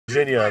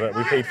Virginia that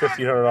we paid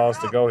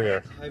 $1,500 to go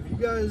here. Have you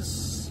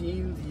guys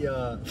seen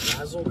the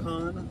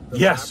Razzlekhan, the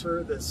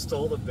rapper that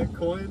stole the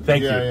Bitcoin?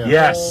 Thank you. Yeah.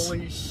 Yes.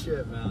 Holy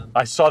shit, man.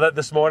 I saw that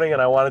this morning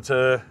and I wanted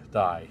to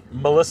die.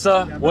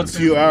 Melissa, what's a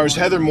few hours?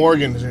 Heather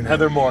Morgan's in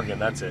Heather Morgan,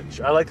 that's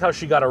it. I like how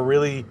she got a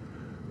really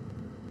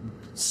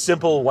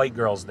simple white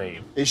girl's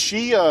name. Is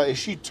she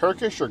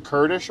Turkish or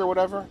Kurdish or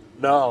whatever?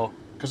 No.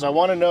 Because I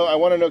want to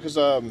know because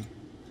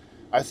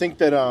I think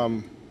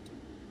that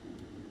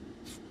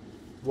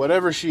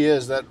whatever she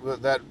is, that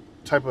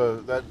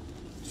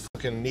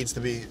fucking needs to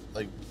be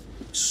like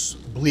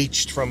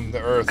bleached from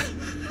the earth.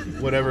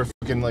 Whatever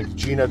fucking like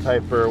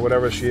genotype or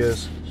whatever she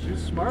is. She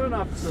was smart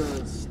enough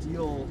to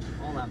steal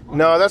all that money.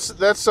 No,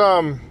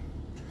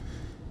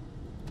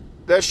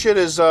 that shit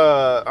is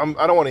I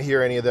don't want to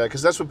hear any of that,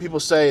 because that's what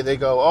people say. They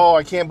go, "Oh,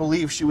 I can't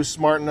believe she was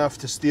smart enough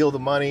to steal the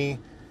money,"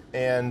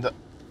 and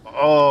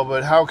oh,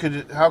 but how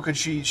could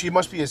she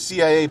must be a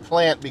CIA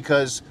plant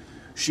because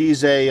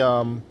she's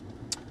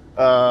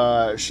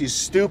she's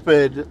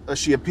stupid.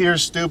 She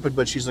appears stupid,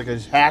 but she's like a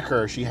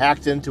hacker. She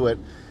hacked into it.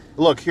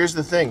 Look, here's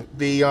the thing: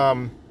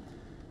 the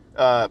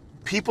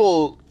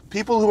people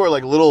who are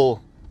like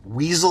little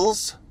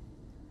weasels,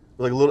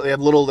 they're like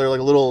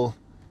little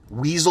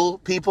weasel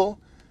people,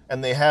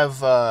 and they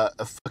have a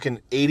fucking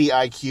 80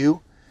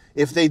 IQ.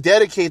 If they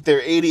dedicate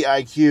their 80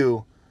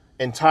 IQ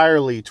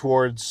entirely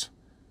towards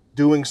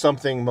doing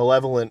something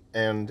malevolent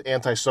and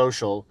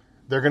antisocial,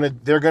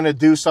 they're gonna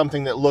do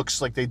something that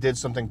looks like they did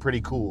something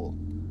pretty cool.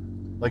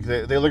 Like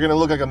they're gonna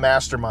look like a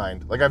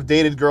mastermind. Like I've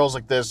dated girls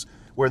like this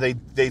where they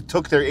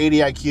took their 80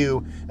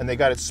 IQ and they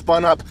got it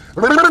spun up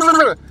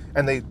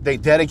and they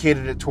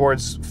dedicated it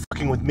towards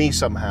fucking with me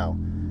somehow.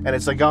 And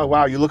it's like, oh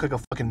wow, you look like a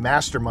fucking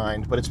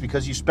mastermind, but it's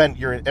because you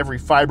spent every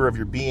fiber of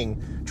your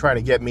being trying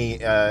to get me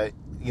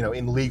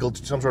in legal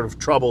some sort of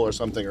trouble or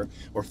something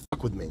or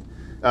fuck with me.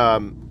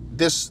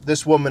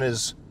 This woman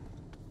is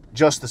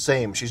just the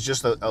same. She's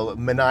just a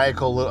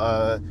maniacal,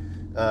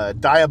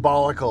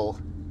 diabolical,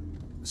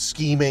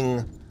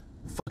 scheming,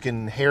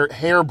 fucking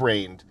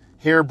harebrained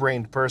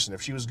person.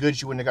 If she was good,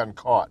 she wouldn't have gotten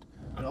caught.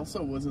 It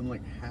also wasn't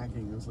like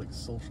hacking; it was like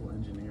social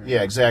engineering.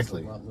 Yeah,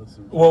 exactly.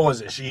 What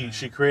was it? She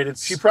created.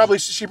 She probably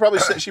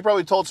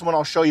told someone,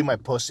 "I'll show you my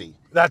pussy."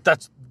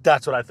 That's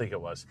what I think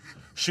it was.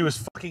 She was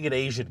fucking an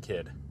Asian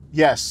kid.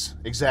 Yes,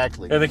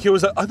 exactly. And the kid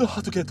was like, I know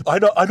how to get the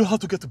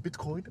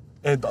Bitcoin,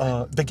 and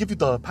they give you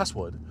the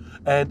password,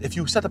 and if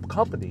you set up a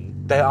company,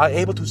 they are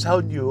able to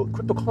sell you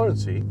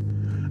cryptocurrency.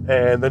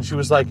 And then she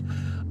was like,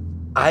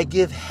 I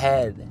give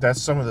head.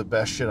 That's some of the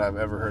best shit I've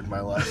ever heard in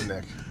my life,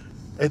 Nick.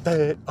 And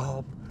then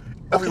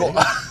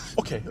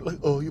okay,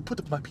 you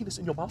put my penis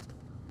in your mouth,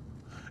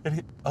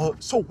 and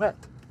so wet.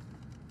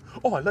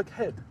 Oh, I like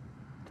head.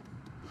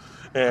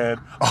 And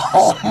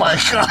oh my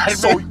god!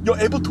 So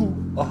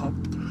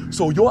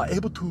you're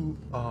able to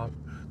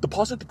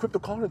deposit the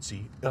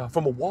cryptocurrency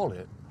from a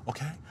wallet,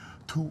 okay?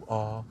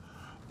 I'm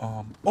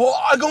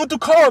going to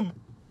come.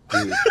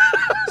 Dude,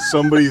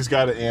 somebody's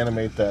got to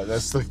animate that.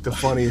 That's like the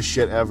funniest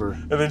shit ever.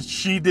 And then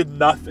she did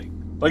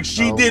nothing. Like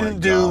she didn't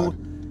do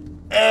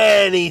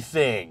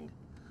anything.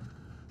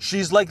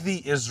 She's like the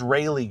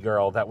Israeli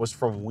girl that was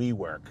from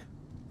WeWork.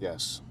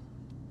 Yes.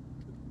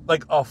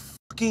 Like a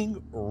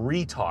fucking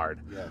retard.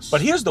 Yes. But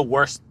here's the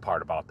worst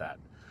part about that.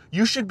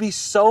 You should be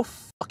so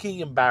fucking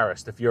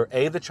embarrassed if you're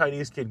the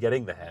Chinese kid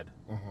getting the head.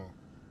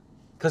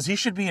 Because he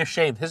should be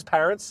ashamed. His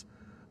parents,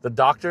 the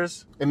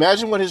doctors.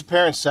 Imagine what his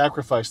parents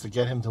sacrificed to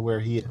get him to where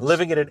he is.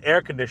 Living in an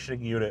air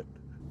conditioning unit.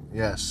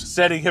 Yes.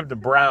 Sending him to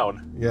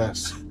Brown.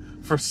 Yes.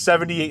 For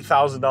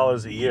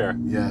 $78,000 a year.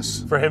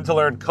 Yes. For him to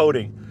learn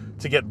coding,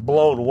 to get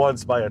blown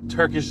once by a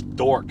Turkish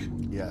dork.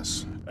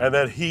 Yes. And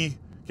then he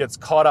gets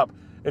caught up.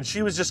 And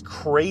she was just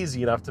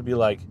crazy enough to be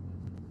like,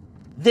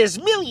 there's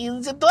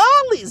millions of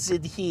dollars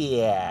in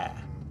here.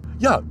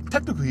 Yeah,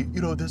 technically,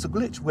 there's a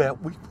glitch where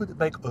we could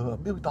make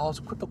 $1 million in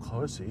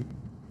cryptocurrency.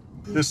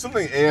 There's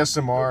something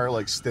ASMR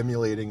like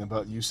stimulating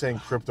about you saying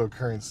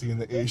cryptocurrency in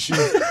the Asian.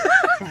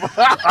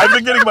 I've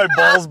been getting my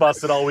balls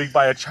busted all week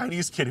by a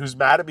Chinese kid who's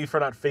mad at me for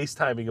not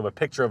FaceTiming him a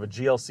picture of a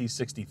GLC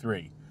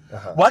 63.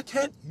 Why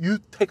can't you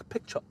take a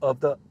picture of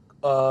the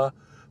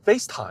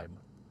FaceTime?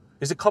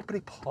 Is it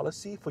company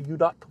policy for you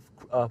not to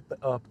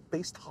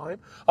FaceTime?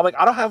 I'm like,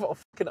 I don't have a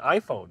fucking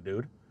iPhone,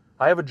 dude.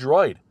 I have a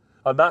Droid.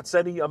 I'm not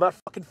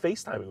fucking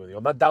FaceTiming with you.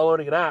 I'm not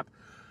downloading an app.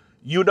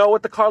 You know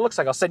what the car looks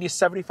like. I'll send you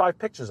 75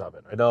 pictures of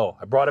it. I know.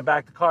 I brought it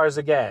back to cars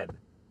again.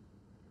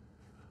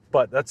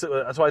 But that's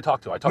what I talk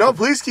to.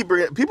 Please keep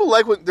bringing it. People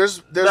like when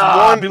there's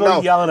yelling at me.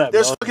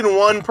 There's fucking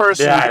one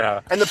person. Yeah, I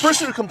know. And the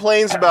person who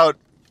complains about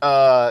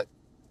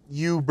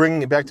you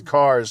bringing it back to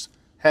cars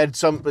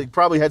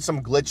probably had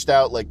some glitched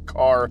out like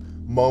car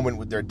moment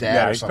with their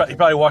dad or something. He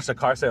probably watched a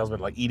car salesman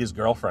like eat his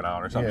girlfriend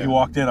out or something. Yeah. He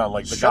walked in on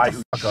like the guy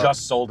who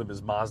just sold him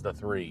his Mazda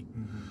 3.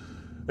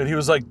 And he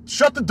was like,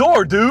 shut the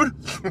door, dude.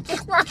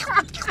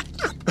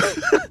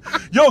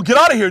 Yo, get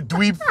out of here,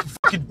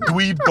 fucking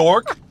dweeb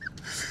dork.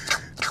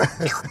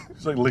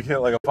 He's like licking it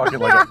like a fucking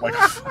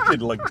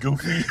like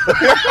goofy.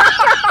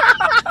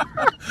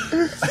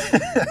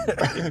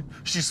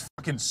 She's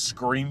fucking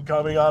scream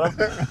coming on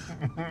him.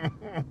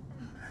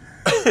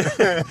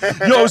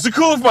 Yo, is it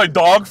cool if my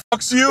dog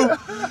fucks you?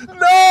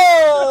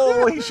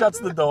 No! He shuts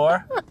the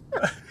door.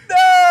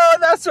 No,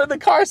 that's when the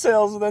car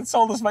salesman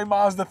sold us my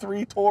Mazda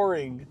 3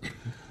 Touring.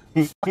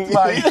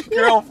 My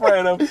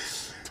girlfriend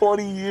of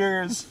 20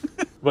 years.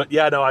 But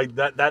yeah, no,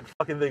 that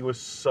fucking thing was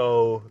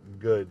so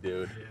good,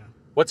 dude. Yeah.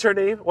 What's her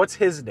name? What's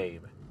his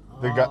name?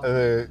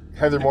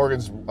 Heather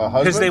Morgan's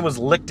husband? His name was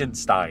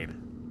Lichtenstein.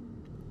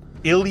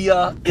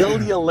 Ilya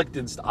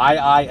Lichtenstein.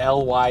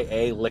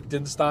 Iilya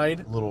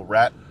Lichtenstein. Little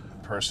rat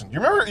person.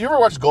 You ever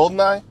watch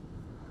Goldeneye?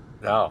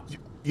 No.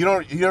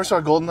 You never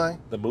saw Goldeneye?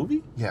 The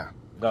movie? Yeah.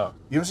 No.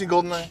 You haven't seen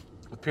Goldeneye?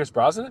 With Pierce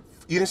Brosnan?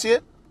 You didn't see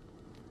it?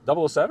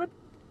 007?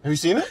 Have you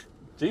seen it?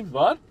 James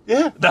Bond?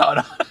 Yeah.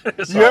 No.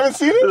 You haven't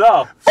seen it?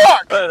 No.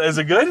 Fuck! Is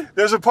it good?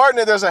 There's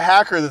a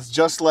hacker that's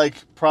just like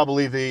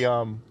probably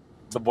the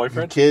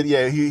boyfriend? Kid,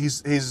 yeah.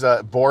 He's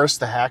Boris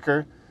the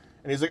hacker.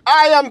 And he's like,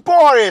 I am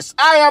Boris!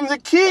 I am the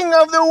king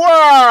of the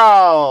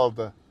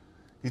world!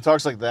 He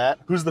talks like that.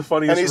 Who's the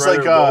funniest and he's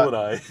writer like, of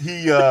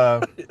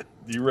GoldenEye?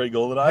 Do you rate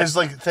GoldenEye? His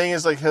thing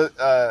is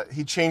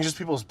he changes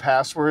people's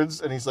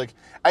passwords, and he's like,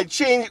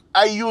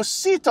 you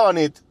sit on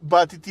it,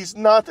 but it is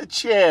not a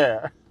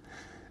chair.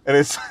 And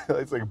it's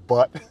like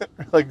butt,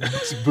 like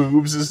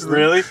boobs is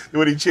really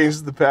what he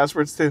changes the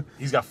passwords to.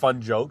 He's got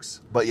fun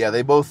jokes. But yeah,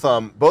 they both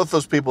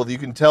those people, you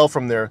can tell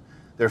from their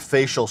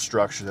facial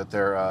structure that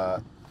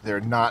they're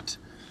not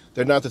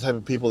the type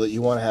of people that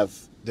you want to have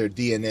their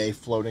DNA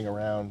floating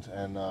around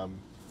and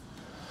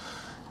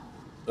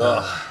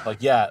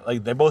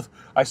they both.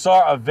 I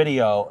saw a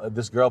video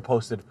this girl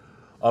posted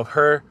of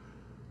her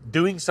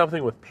doing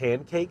something with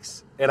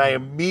pancakes, and I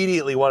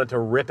immediately wanted to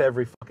rip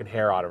every fucking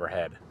hair out of her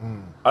head.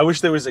 I wish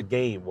there was a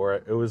game where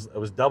it was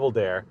Double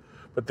Dare,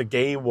 but the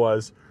game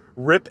was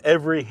rip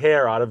every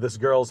hair out of this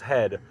girl's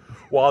head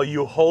while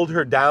you hold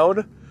her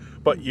down,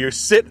 but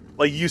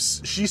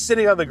she's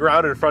sitting on the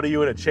ground in front of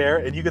you in a chair,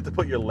 and you get to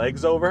put your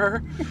legs over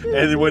her.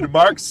 And when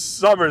Mark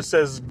Summers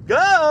says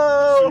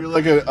go, so you're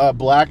like a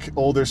black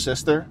older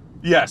sister.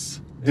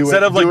 Yes.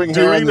 Instead of doing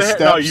the hair,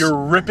 no, you're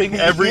ripping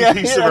every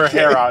piece of her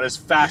hair out as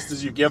fast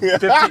as you give.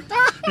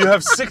 You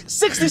have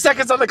 60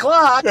 seconds on the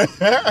clock,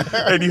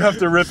 and you have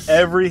to rip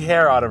every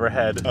hair out of her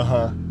head.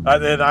 And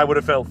then I would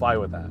have felt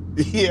fine with that.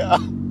 Yeah. I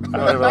would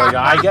have been like,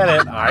 I get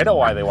it. I know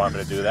why they want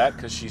me to do that,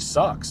 because she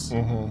sucks.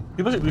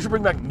 We should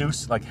bring back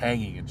noose, like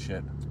hanging and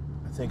shit.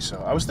 I think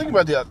so. I was thinking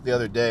about the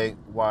other day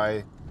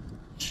why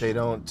they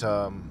don't.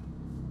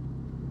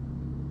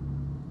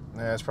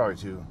 It's probably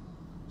too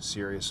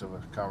serious of a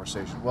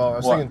conversation. Well, I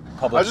was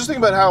just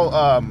thinking about how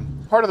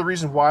part of the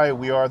reason why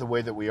we are the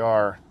way that we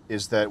are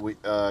is that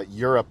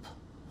Europe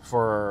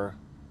for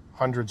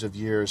hundreds of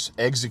years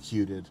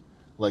executed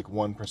like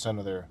 1%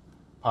 of their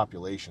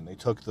population. They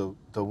took the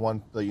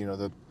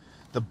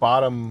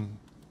bottom,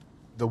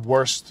 the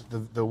worst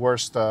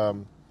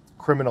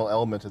criminal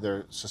element of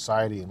their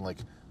society and like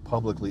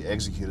publicly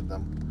executed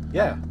them.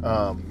 Yeah.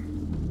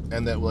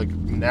 And that like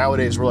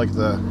nowadays we're like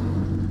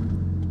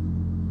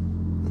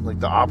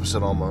the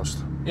opposite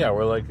almost. Yeah,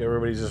 we're like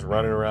everybody's just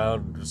running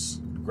around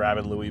just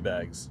grabbing Louis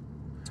bags.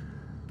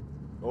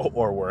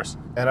 Or worse.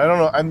 And I don't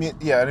know, I mean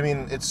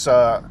it's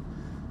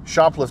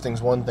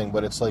shoplifting's one thing,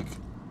 but it's like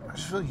I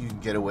just feel like you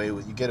get away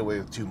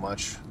with too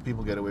much.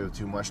 People get away with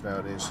too much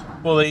nowadays.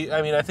 Well,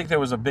 I think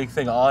there was a big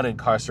thing on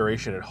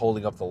incarceration and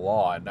holding up the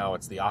law, and now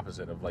it's the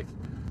opposite of like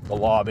the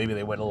law. Maybe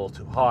they went a little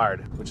too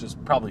hard, which is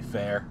probably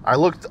fair. I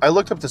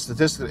looked up the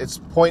statistic. It's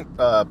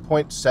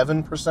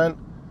 0.7%.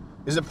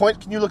 Is it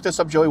point? Can you look this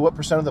up, Joey? What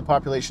percent of the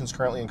population is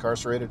currently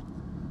incarcerated?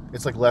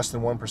 It's like less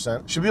than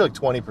 1%. Should be like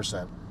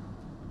 20%.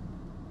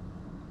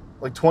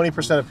 Like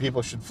 20% of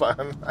people should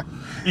find.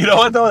 You know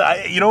what though?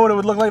 You know what it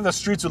would look like? The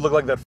streets would look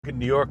like that fucking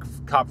New York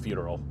cop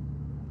funeral.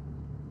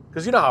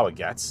 Because you know how it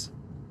gets.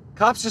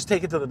 Cops just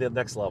take it to the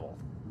next level.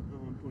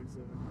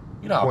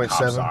 You know how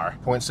cops are.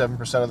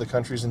 0.7% of the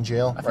country's in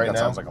jail right now. That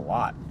sounds like a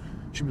lot.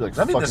 Should be like. Does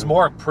that mean there's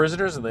more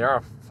prisoners than there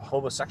are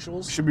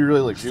homosexuals? Should be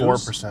really like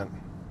 4%.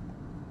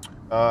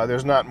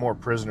 There's not more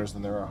prisoners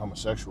than there are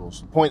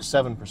homosexuals.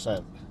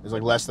 0.7% is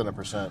like less than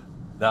 1%.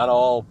 Not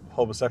all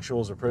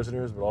homosexuals are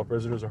prisoners, but all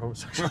prisoners are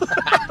homosexuals.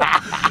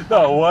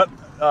 No, what?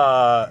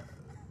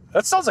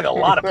 That sounds like a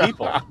lot of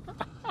people.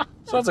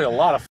 Sounds like a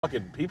lot of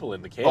fucking people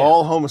in the can.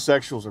 All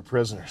homosexuals are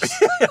prisoners.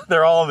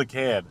 They're all in the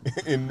can.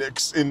 in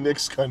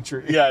Nick's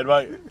country.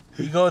 Yeah,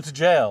 you go to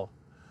jail.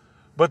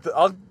 But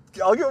I'll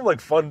give them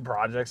like fun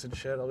projects and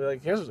shit. I'll be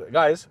like,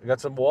 guys, I got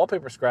some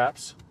wallpaper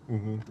scraps.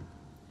 Mm-hmm.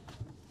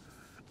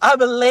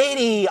 I'm a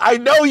lady. I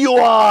know you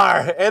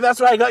are. And that's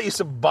why I got you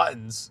some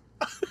buttons.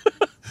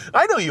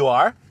 I know you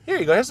are. Here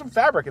you go. Here's some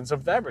fabric and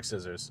some fabric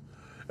scissors.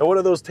 And one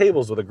of those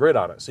tables with a grid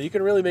on it. So you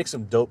can really make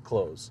some dope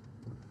clothes.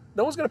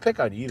 No one's going to pick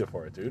on you either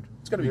for it, dude.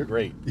 It's going to be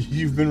great.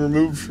 You've been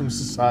removed from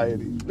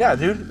society. Yeah,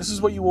 dude. This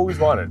is what you always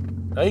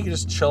wanted. Now you can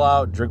just chill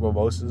out, drink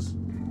mimosas.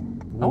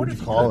 What would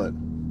you call it?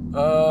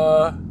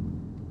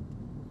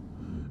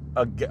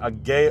 A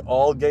gay,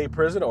 all gay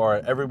prison, or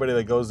everybody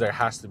that goes there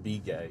has to be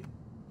gay?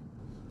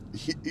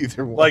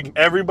 Either one. Like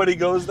everybody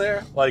goes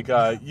there. Like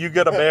you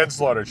get a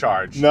manslaughter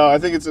charge. No, I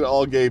think it's an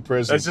all-gay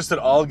prison. It's just an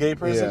all-gay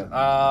prison.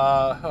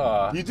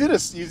 Yeah. You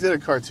did a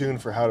cartoon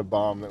for How to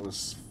Bomb that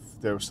was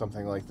there was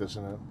something like this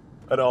in it.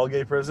 An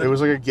all-gay prison. It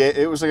was like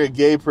a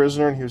gay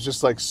prisoner, and he was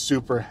just like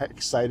super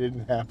excited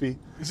and happy.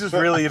 He's just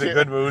really in a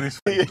good mood.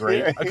 He's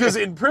great because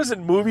in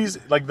prison movies,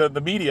 like the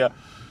media,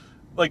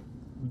 like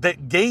the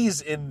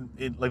gays in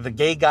like the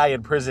gay guy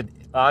in prison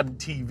on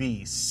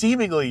TV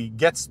seemingly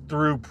gets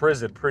through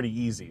prison pretty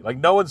easy. Like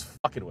no one's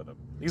fucking with him.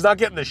 He's not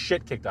getting the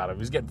shit kicked out of him.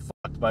 He's getting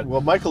fucked. But well,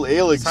 Michael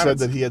Ehrlich said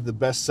that he had the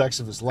best sex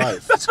of his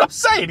life. That's what I'm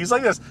saying. He's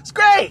like this. It's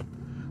great.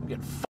 I'm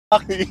getting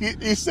fucked.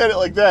 He said it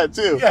like that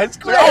too. Yeah, it's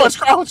great. Oh,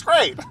 it's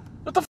great.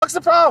 What the fuck's the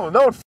problem?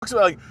 No one fucks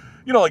with, like,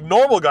 you know, like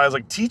normal guys,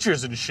 like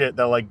teachers and shit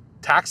that like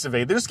tax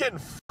evade. They're just getting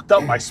fucked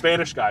up by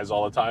Spanish guys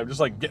all the time,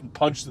 just like getting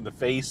punched in the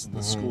face in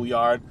the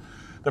schoolyard.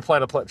 They're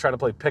trying to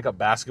play pickup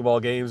basketball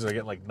games, and they're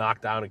getting like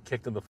knocked down and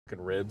kicked in the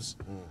fucking ribs.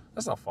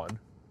 That's not fun.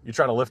 You're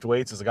trying to lift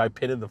weights, there's a guy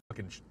pinning the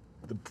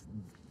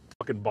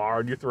fucking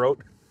bar in your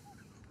throat,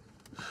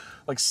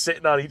 like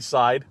sitting on each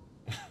side.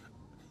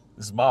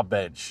 This is my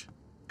bench.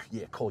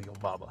 Yeah, call your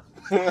mama.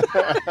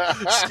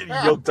 Just getting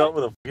yoked up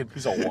with a fucking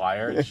piece of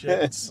wire and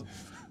shit. It's,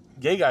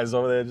 gay guys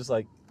over there just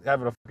like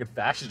having a fucking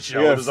fashion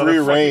show. Yeah, free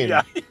reign.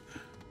 Yeah.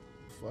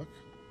 Fuck.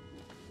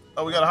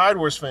 Oh, we got a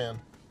HydeWars fan.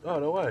 Oh,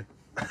 no way.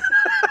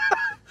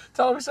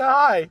 Tell him we say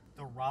hi.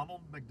 The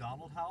Ronald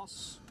McDonald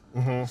House.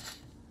 Mm-hmm.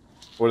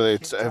 What do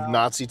they have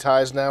Nazi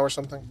ties now or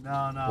something?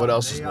 No. What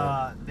else is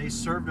new? They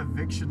served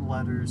eviction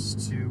letters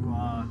to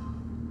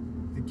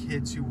the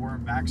kids who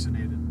weren't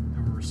vaccinated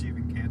that were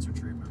receiving cancer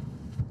treatment.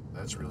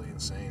 That's really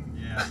insane.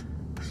 Yeah.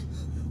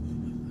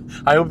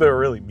 I hope they were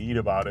really mean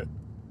about it.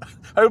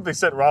 I hope they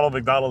sent Ronald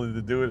McDonald in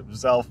to do it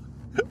himself.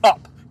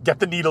 Up! Get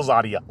the needles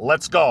out of you.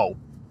 Let's go.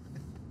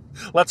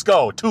 Let's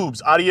go.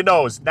 Tubes out of your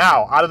nose.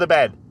 Now, out of the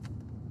bed.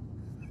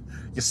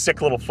 You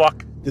sick little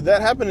fuck. Did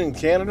that happen in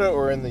Canada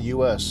or in the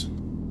U.S.?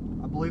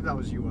 I believe that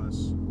was U.S.,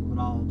 but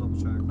I'll double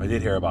check. I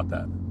did hear about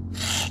that.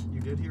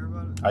 You did hear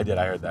about it? I did.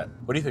 I heard that.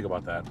 What do you think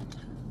about that?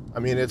 I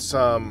mean, it's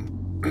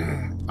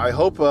I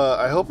hope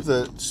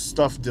the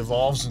stuff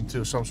devolves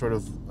into some sort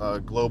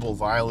of global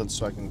violence,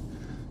 so I can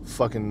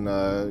fucking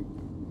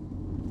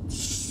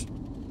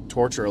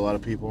torture a lot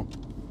of people.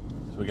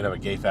 So we can have a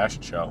gay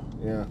fashion show.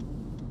 Yeah.